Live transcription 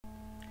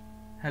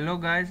Hello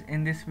guys,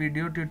 in this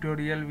video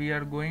tutorial we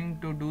are going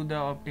to do the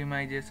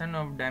optimization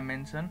of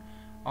dimension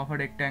of a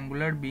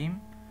rectangular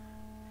beam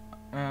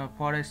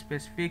for a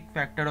specific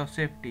factor of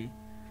safety.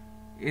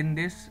 In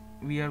this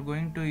we are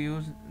going to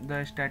use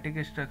the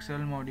static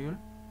structural module.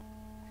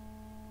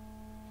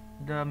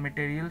 The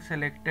material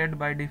selected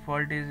by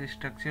default is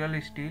structural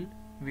steel.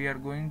 We are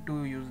going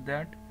to use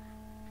that.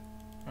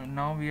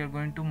 Now we are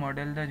going to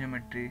model the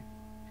geometry.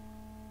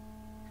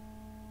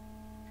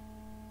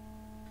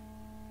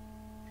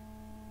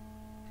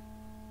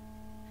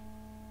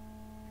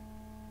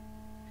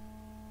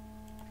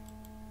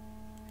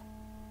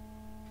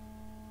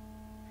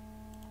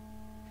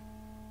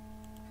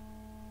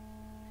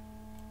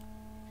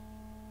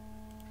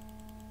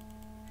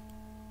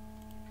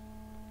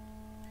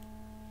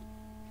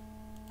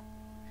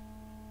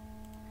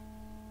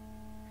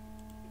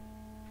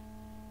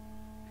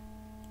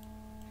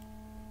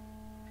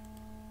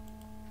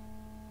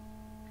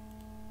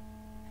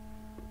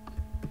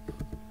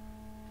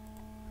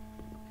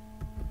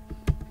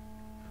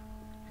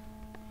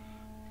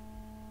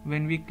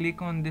 When we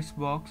click on this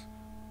box,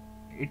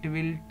 it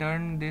will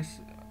turn this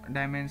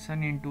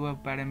dimension into a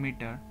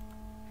parameter.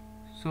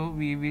 So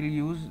we will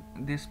use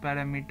this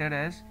parameter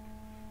as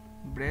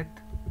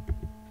breadth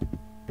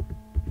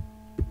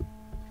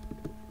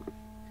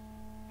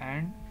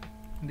and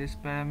this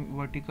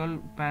vertical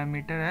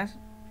parameter as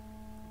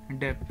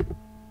depth.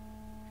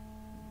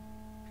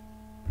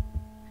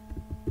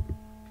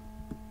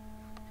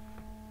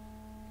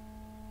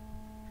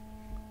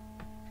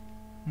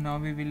 Now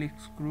we will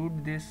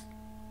extrude this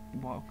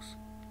box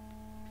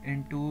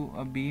into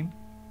a beam.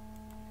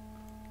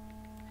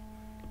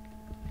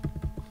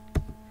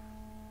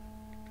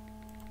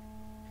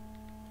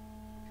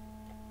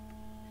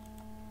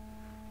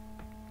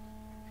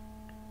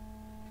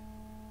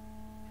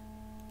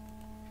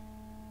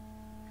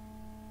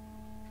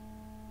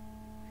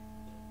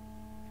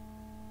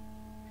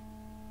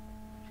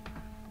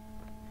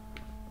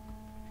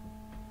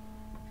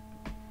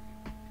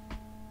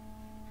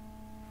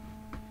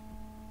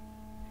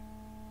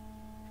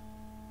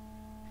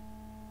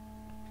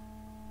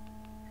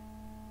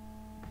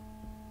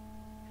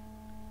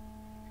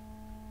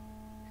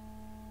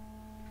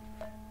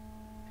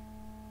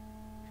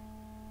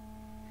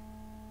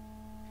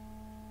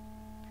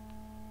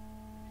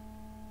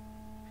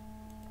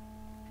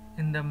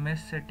 In the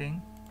mesh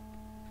setting,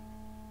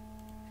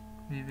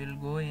 we will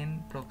go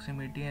in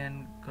proximity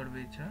and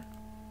curvature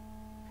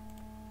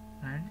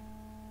and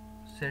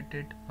set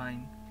it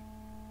fine.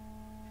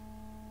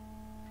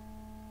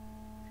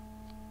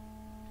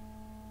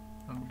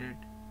 Update.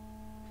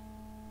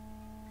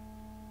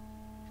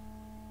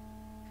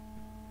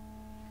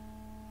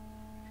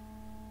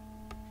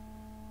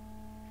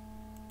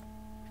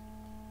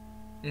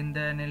 In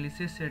the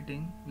analysis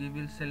setting, we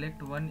will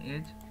select one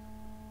edge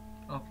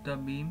of the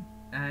beam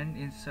and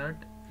insert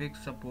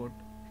fixed support.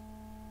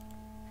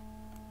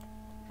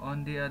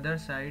 On the other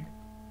side,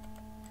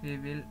 we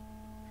will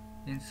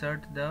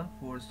insert the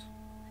force.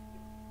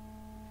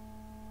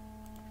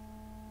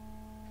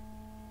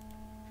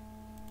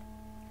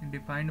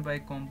 Defined by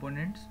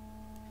components,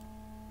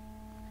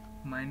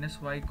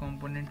 minus y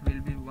component will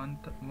be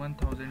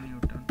 1000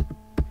 Newton.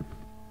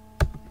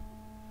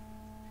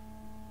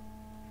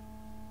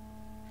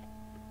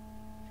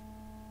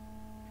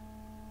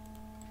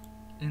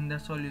 In the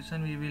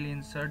solution, we will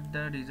insert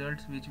the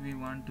results which we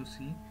want to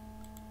see.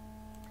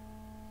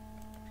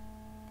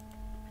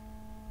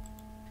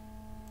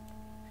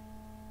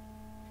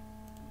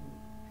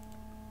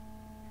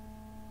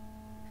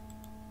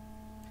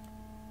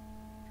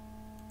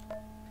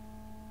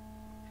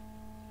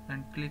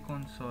 And click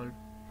on solve.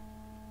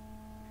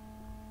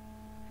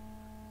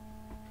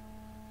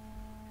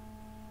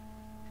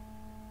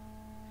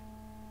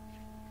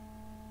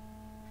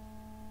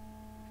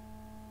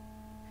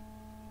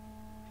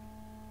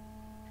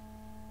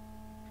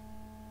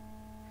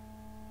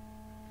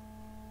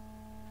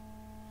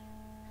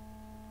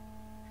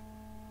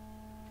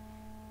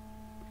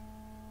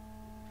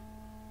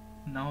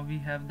 Now we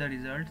have the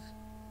results.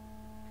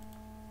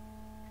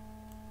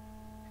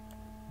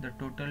 The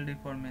total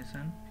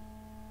deformation,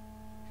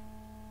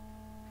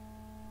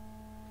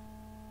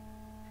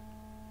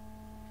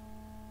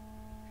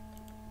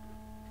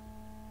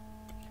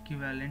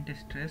 equivalent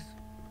stress,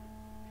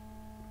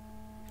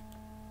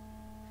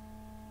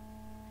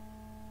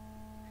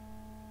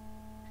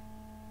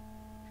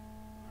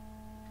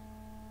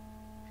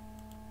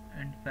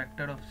 and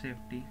factor of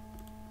safety.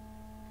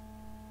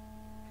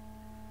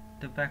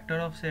 The factor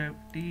of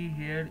safety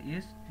here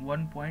is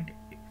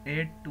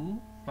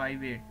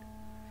 1.8258.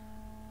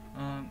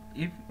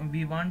 If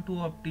we want to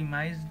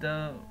optimize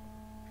the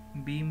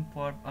beam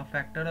for a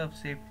factor of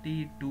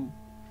safety 2,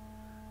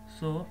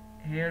 so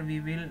here we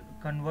will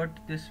convert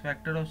this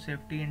factor of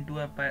safety into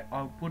a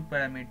output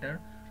parameter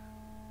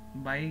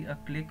by a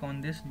click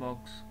on this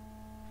box.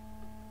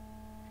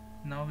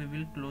 Now we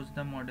will close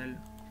the model.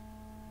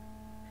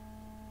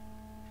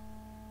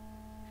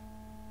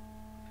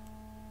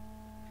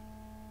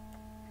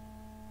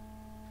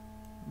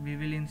 we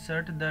will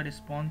insert the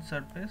response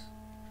surface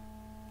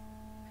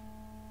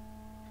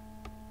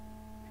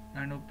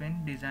and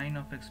open design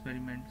of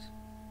experiments.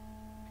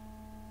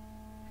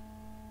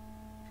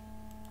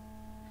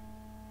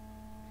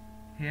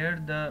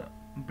 Here the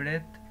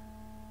breadth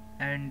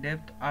and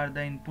depth are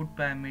the input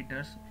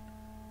parameters,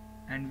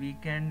 and we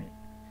can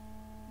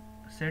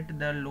set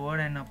the lower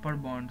and upper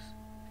bounds.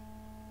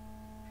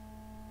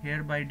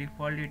 Here by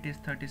default it is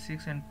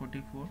 36 and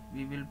 44.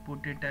 We will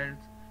put it as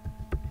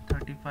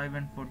 35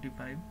 and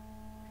 45,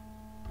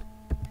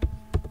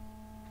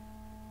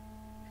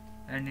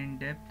 and in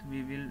depth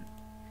we will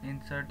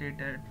insert it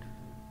at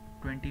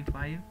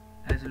 25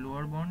 as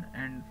lower bound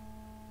and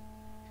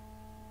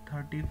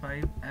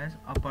 35 as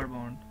upper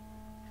bound,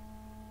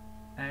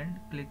 and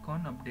click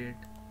on update.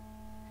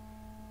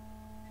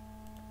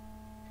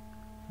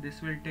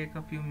 This will take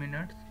a few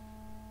minutes.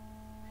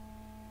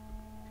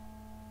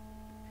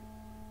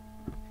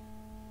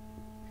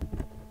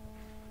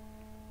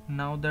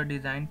 Now the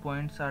design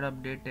points are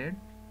updated.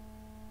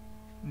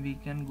 We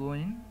can go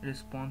in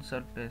response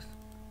surface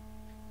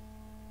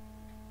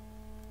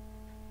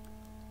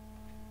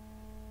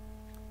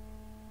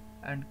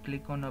and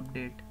click on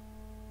update.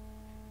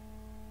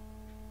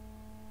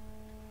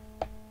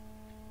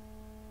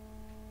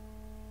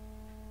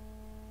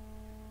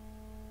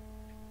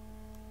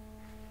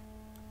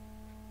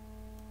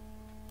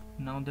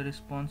 Now the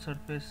response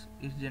surface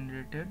is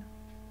generated.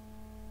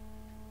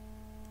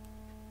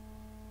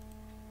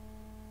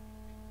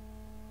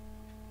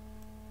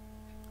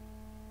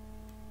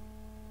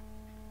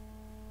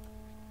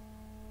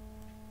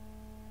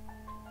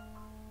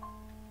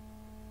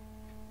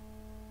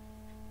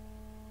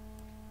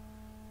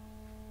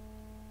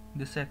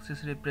 This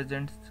axis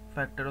represents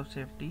factor of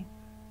safety,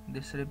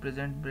 this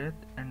represents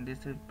breadth, and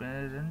this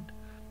represents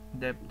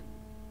depth.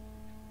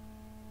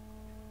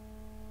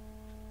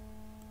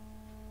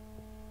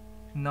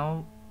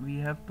 Now we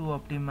have to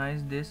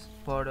optimize this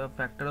for a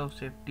factor of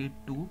safety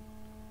 2.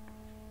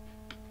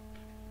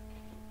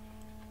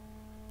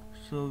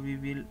 So we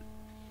will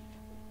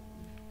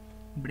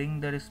bring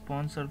the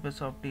response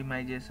surface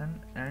optimization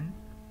and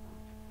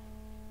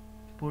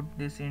put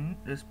this in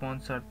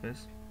response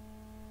surface.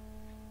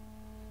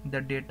 The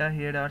data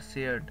here are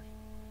shared.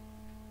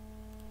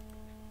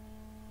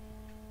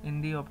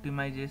 In the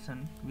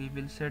optimization we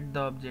will set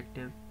the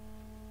objective.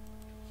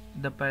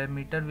 The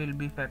parameter will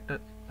be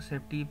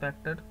safety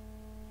factor,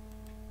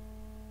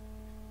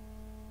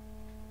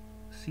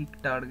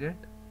 seek target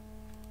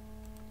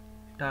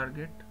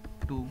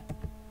 2,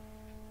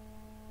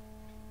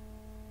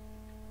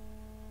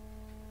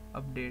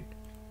 update.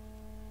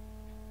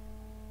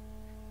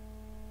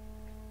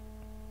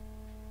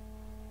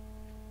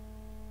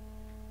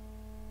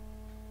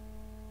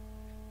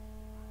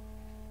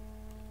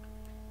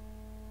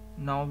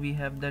 Now we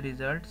have the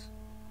results.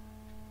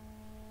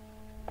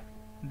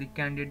 The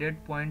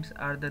candidate points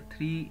are the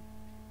 3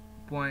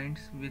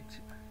 points which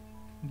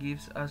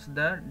gives us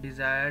the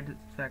desired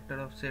factor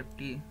of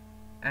safety,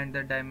 and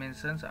the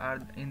dimensions are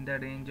in the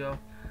range of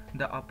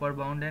the upper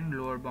bound and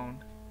lower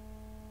bound.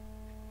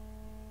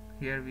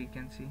 Here we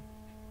can see.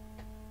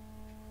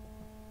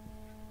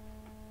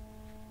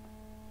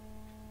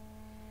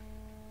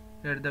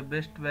 Here the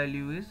best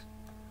value is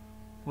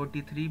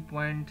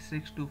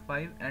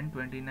 43.625 and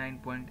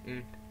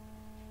 29.8.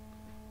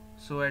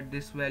 So at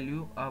this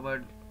value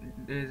our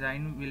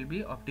design will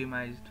be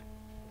optimized.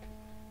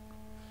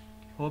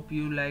 Hope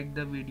you liked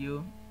the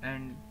video,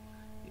 and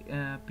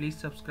please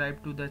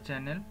subscribe to the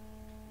channel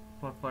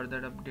for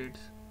further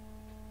updates.